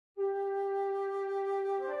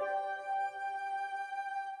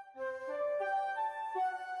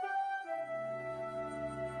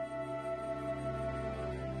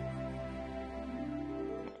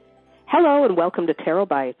Hello and welcome to Tarot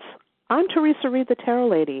Bites. I'm Teresa Reed, the Tarot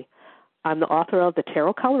Lady. I'm the author of the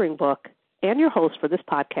Tarot Coloring Book and your host for this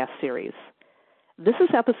podcast series. This is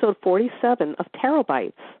episode 47 of Tarot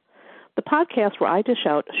Bites, the podcast where I dish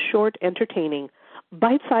out short, entertaining,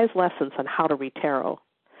 bite-sized lessons on how to read tarot.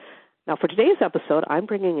 Now for today's episode, I'm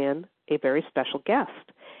bringing in a very special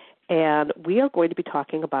guest, and we are going to be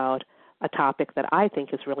talking about a topic that I think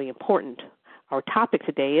is really important. Our topic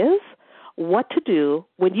today is what to do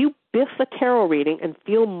when you biff a tarot reading and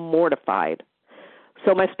feel mortified.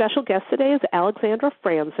 So my special guest today is Alexandra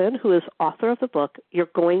Franzen, who is author of the book, You're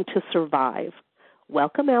Going to Survive.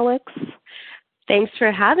 Welcome, Alex. Thanks for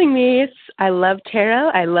having me. I love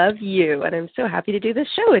tarot. I love you, and I'm so happy to do this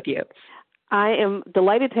show with you. I am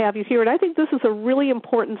delighted to have you here, and I think this is a really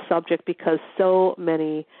important subject because so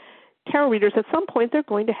many tarot readers, at some point, they're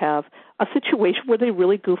going to have a situation where they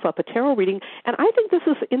really goof up a tarot reading. And I think this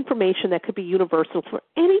is information that could be universal for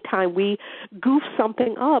any time we goof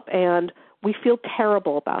something up and we feel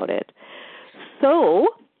terrible about it. So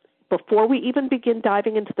before we even begin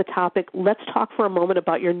diving into the topic, let's talk for a moment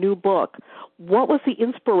about your new book. What was the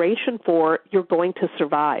inspiration for You're Going to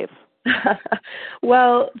Survive?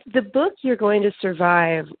 Well, the book You're Going to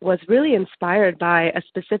Survive was really inspired by a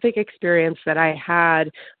specific experience that I had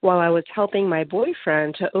while I was helping my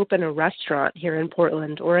boyfriend to open a restaurant here in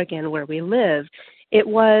Portland, Oregon, where we live. It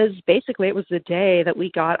was the day that we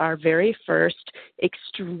got our very first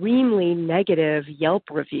extremely negative Yelp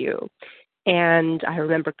review. And I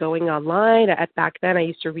remember going online. Back then, I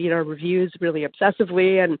used to read our reviews really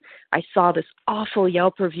obsessively, and I saw this awful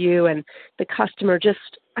Yelp review, and the customer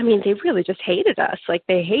they really just hated us. Like,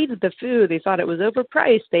 they hated the food. They thought it was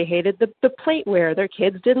overpriced. They hated the plateware. Their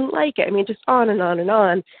kids didn't like it. Just on and on and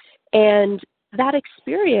on. And that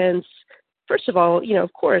experience, first of all,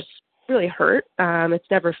 of course, really hurt. It's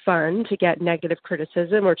never fun to get negative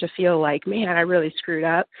criticism or to feel like, man, I really screwed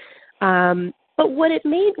up. But what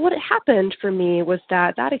happened for me was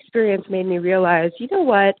that experience made me realize, you know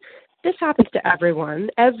what, this happens to everyone.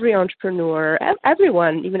 Every entrepreneur,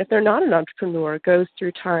 everyone, even if they're not an entrepreneur, goes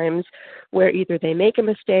through times where either they make a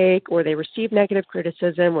mistake or they receive negative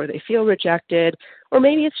criticism or they feel rejected, or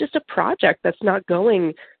maybe it's just a project that's not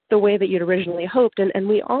going the way that you'd originally hoped. And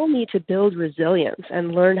we all need to build resilience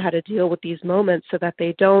and learn how to deal with these moments so that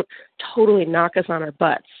they don't totally knock us on our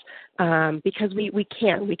butts. Because we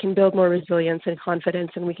can build more resilience and confidence,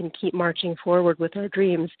 and we can keep marching forward with our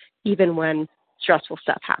dreams even when stressful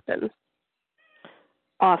stuff happens.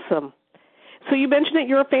 Awesome. So you mentioned that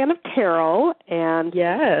you're a fan of tarot, and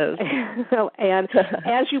yes, and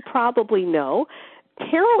as you probably know,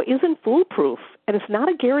 tarot isn't foolproof, and it's not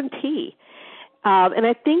a guarantee. And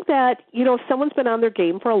I think that, if someone's been on their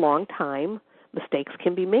game for a long time, mistakes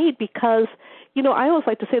can be made because, I always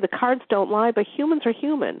like to say the cards don't lie, but humans are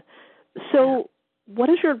human. So what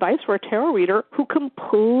is your advice for a tarot reader who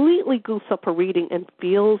completely goofs up a reading and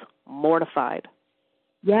feels mortified?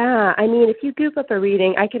 Yeah, if you goof up a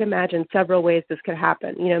reading, I could imagine several ways this could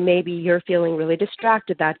happen. Maybe you're feeling really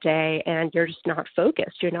distracted that day and you're just not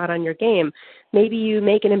focused. You're not on your game. Maybe you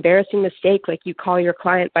make an embarrassing mistake, like you call your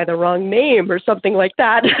client by the wrong name or something like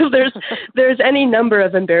that. There's any number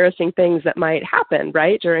of embarrassing things that might happen,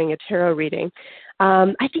 right, during a tarot reading.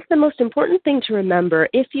 I think the most important thing to remember,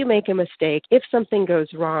 if you make a mistake, if something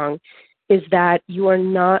goes wrong, is that you are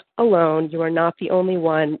not alone. You are not the only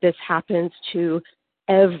one. This happens to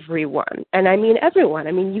everyone. And I mean everyone.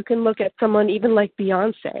 You can look at someone even like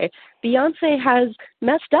Beyonce. Beyonce has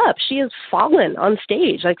messed up. She has fallen on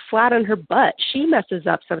stage, like flat on her butt. She messes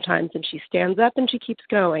up sometimes and she stands up and she keeps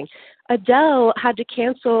going. Adele had to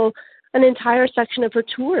cancel an entire section of her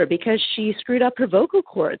tour because she screwed up her vocal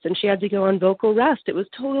cords and she had to go on vocal rest. It was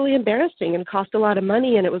totally embarrassing and cost a lot of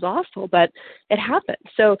money and it was awful, but it happened.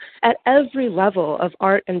 So at every level of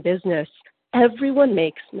art and business, everyone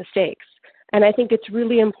makes mistakes. And I think it's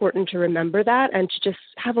really important to remember that and to just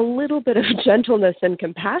have a little bit of gentleness and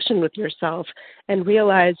compassion with yourself and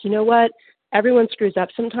realize, you know what, everyone screws up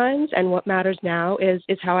sometimes, and what matters now is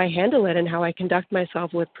how I handle it and how I conduct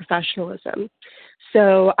myself with professionalism.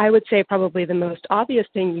 So I would say probably the most obvious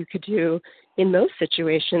thing you could do in most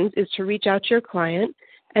situations is to reach out to your client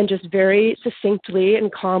and just very succinctly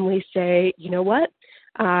and calmly say, you know what,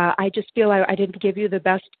 I just feel I didn't give you the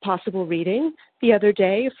best possible reading the other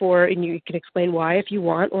day and you can explain why if you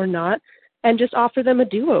want or not, and just offer them a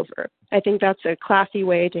do-over. I think that's a classy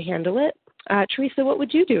way to handle it. Teresa, what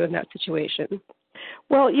would you do in that situation?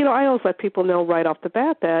 Well, I always let people know right off the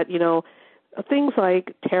bat that, things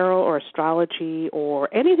like tarot or astrology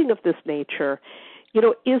or anything of this nature,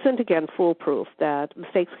 isn't, again, foolproof, that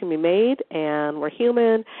mistakes can be made and we're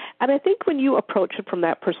human. And I think when you approach it from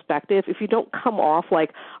that perspective, if you don't come off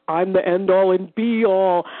like, I'm the end-all and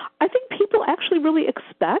be-all, I think people actually really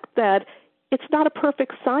expect that it's not a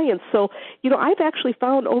perfect science. So, I've actually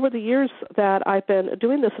found over the years that I've been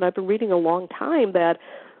doing this and I've been reading a long time that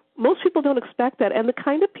most people don't expect that. And the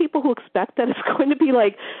kind of people who expect that it's going to be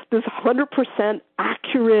like this 100%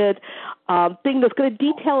 accurate thing that's going to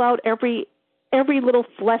detail out every little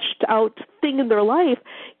fleshed out thing in their life,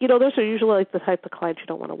 those are usually like the type of clients you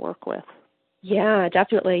don't want to work with. Yeah,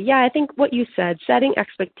 definitely. Yeah, I think what you said, setting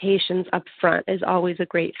expectations up front is always a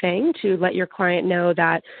great thing to let your client know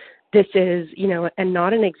that this is, and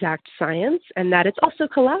not an exact science, and that it's also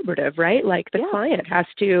collaborative, right? Like the client has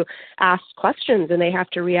to ask questions and they have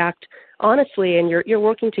to react honestly, and you're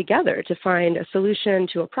working together to find a solution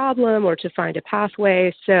to a problem or to find a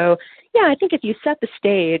pathway. So, yeah, I think if you set the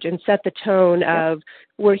stage and set the tone of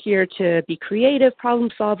we're here to be creative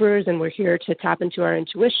problem solvers and we're here to tap into our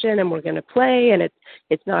intuition and we're going to play and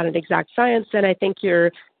it's not an exact science, then I think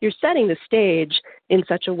you're setting the stage in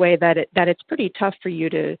such a way that it's pretty tough for you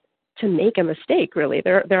to make a mistake, really.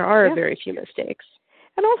 There are very few mistakes.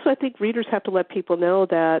 And also I think readers have to let people know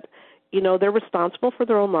that, they're responsible for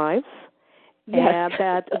their own lives. And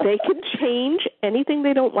that they can change anything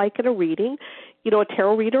they don't like in a reading. A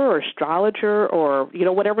tarot reader or astrologer or,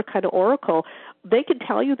 whatever kind of oracle, they can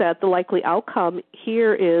tell you that the likely outcome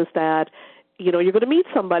here is that, you're going to meet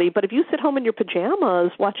somebody. But if you sit home in your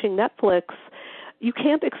pajamas watching Netflix, you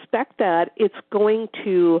can't expect that it's going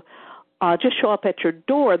to just show up at your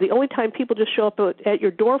door. The only time people just show up at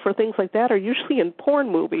your door for things like that are usually in porn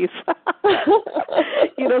movies. So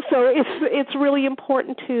it's really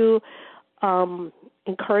important to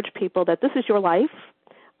encourage people that this is your life.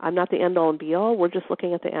 I'm not the end-all and be-all. We're just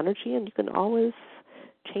looking at the energy, and you can always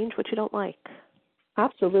change what you don't like.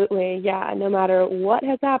 Absolutely, yeah. No matter what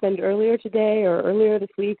has happened earlier today or earlier this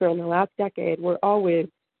week or in the last decade, we're always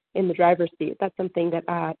in the driver's seat. That's something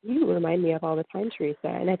that you remind me of all the time, Teresa.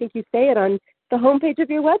 And I think you say it on the homepage of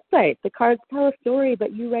your website. The cards tell a story,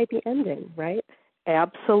 but you write the ending, right?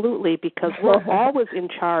 Absolutely, because we're always in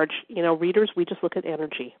charge. Readers, we just look at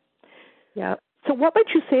energy. Yeah. So what might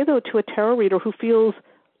you say, though, to a tarot reader who feels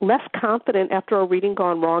less confident after a reading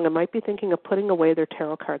gone wrong and might be thinking of putting away their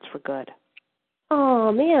tarot cards for good?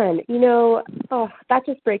 Oh, man. That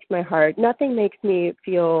just breaks my heart. Nothing makes me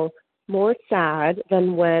feel more sad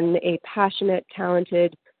than when a passionate,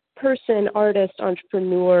 talented person, artist,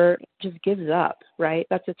 entrepreneur just gives up, right?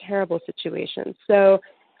 That's a terrible situation. So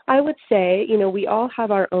I would say, we all have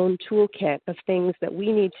our own toolkit of things that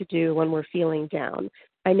we need to do when we're feeling down.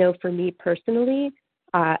 I know for me personally,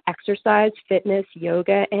 exercise, fitness,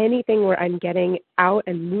 yoga, anything where I'm getting out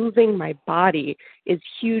and moving my body is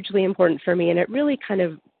hugely important for me. And it really kind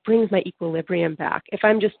of brings my equilibrium back. If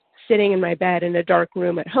I'm just sitting in my bed in a dark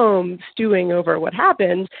room at home stewing over what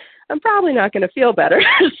happened, I'm probably not going to feel better.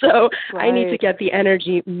 So I need to get the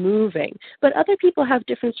energy moving. But other people have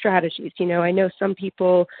different strategies. I know some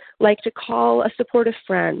people like to call a supportive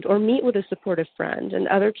friend or meet with a supportive friend, and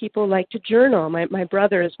other people like to journal. My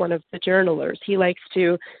brother is one of the journalers. He likes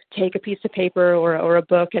to take a piece of paper or a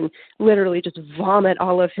book and literally just vomit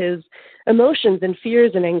all of his emotions and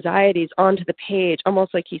fears and anxieties onto the page,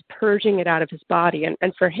 almost like he's purging it out of his body.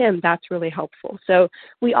 And for him, that's really helpful. So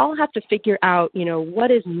we all have to figure out,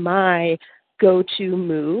 what is my go-to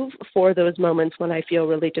move for those moments when I feel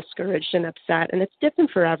really discouraged and upset. And it's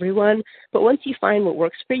different for everyone. But once you find what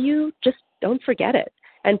works for you, just don't forget it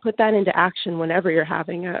and put that into action whenever you're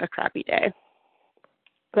having a crappy day.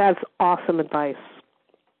 That's awesome advice.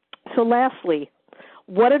 So lastly,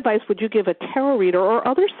 what advice would you give a tarot reader or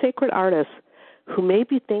other sacred artists who may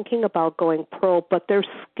be thinking about going pro, but they're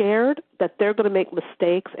scared that they're going to make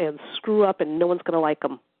mistakes and screw up and no one's going to like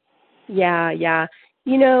them? Yeah.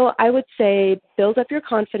 I would say build up your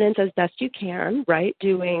confidence as best you can, right?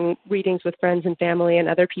 Doing readings with friends and family and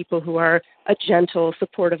other people who are a gentle,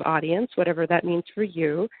 supportive audience, whatever that means for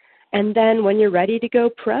you. And then when you're ready to go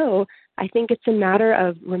pro, I think it's a matter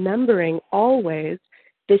of remembering always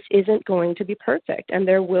this isn't going to be perfect. And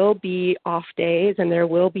there will be off days and there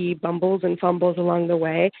will be bumbles and fumbles along the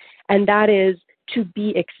way. And that is to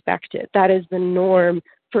be expected. That is the norm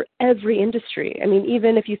for every industry. I mean,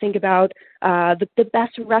 even if you think about the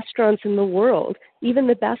best restaurants in the world, even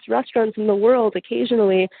the best restaurants in the world,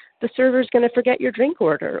 occasionally the server's going to forget your drink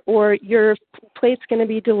order, or your plate's going to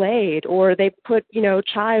be delayed, or they put,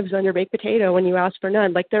 chives on your baked potato when you ask for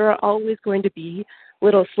none. Like, there are always going to be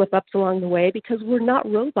little slip-ups along the way because we're not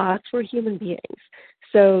robots, we're human beings.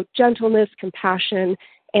 So gentleness, compassion,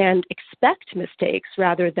 and expect mistakes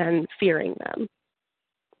rather than fearing them.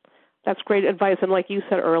 That's great advice. And like you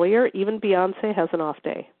said earlier, even Beyonce has an off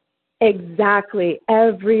day. Exactly.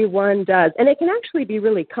 Everyone does. And it can actually be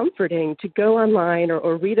really comforting to go online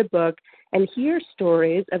or read a book and hear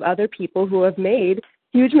stories of other people who have made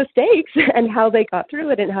huge mistakes and how they got through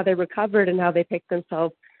it and how they recovered and how they picked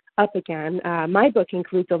themselves up again. My book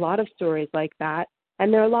includes a lot of stories like that,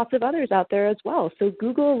 and there are lots of others out there as well. So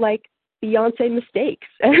Google like Beyonce mistakes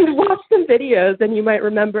and watch some videos, and you might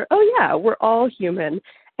remember, oh yeah, we're all human,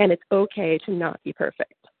 and it's okay to not be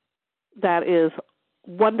perfect. That is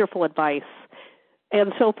wonderful advice.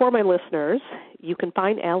 And so for my listeners, you can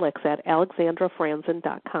find Alex at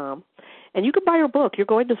alexandrafranzen.com. And you can buy her book, You're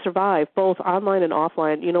Going to Survive, both online and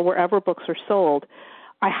offline, wherever books are sold.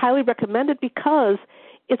 I highly recommend it because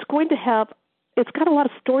it's got a lot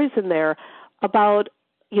of stories in there about,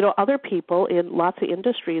 other people in lots of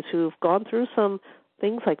industries who've gone through some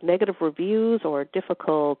things like negative reviews or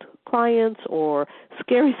difficult clients or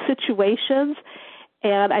scary situations.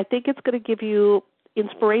 And I think it's going to give you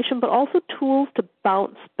inspiration, but also tools to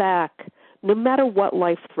bounce back no matter what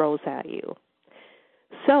life throws at you.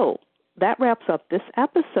 So that wraps up this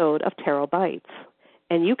episode of Tarot Bites.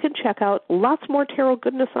 And you can check out lots more tarot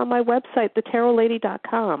goodness on my website,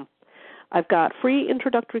 thetarotlady.com. I've got free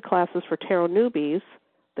introductory classes for tarot newbies,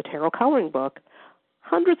 the tarot coloring book,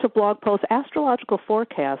 hundreds of blog posts, astrological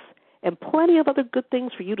forecasts, and plenty of other good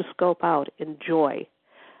things for you to scope out. Enjoy.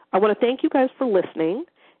 I want to thank you guys for listening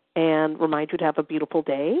and remind you to have a beautiful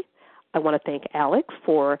day. I want to thank Alex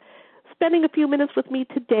for spending a few minutes with me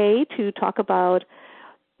today to talk about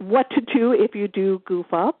what to do if you do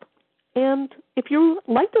goof up. And if you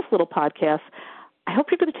like this little podcast, I hope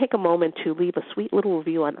you're going to take a moment to leave a sweet little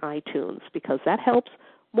review on iTunes because that helps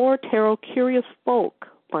more tarot-curious folk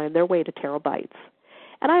find their way to Tarot Bites.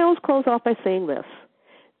 And I always close off by saying this.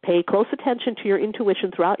 Pay close attention to your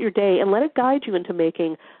intuition throughout your day and let it guide you into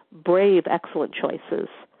making brave, excellent choices.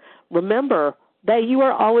 Remember that you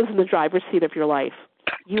are always in the driver's seat of your life.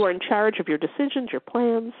 You are in charge of your decisions, your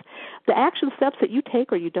plans, the action steps that you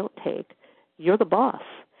take or you don't take. You're the boss.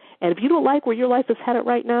 And if you don't like where your life is headed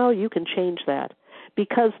right now, you can change that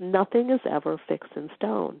because nothing is ever fixed in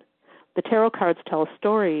stone. The tarot cards tell a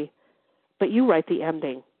story, but you write the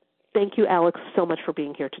ending. Thank you, Alex, so much for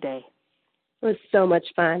being here today. It was so much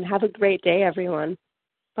fun. Have a great day, everyone.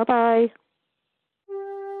 Bye-bye.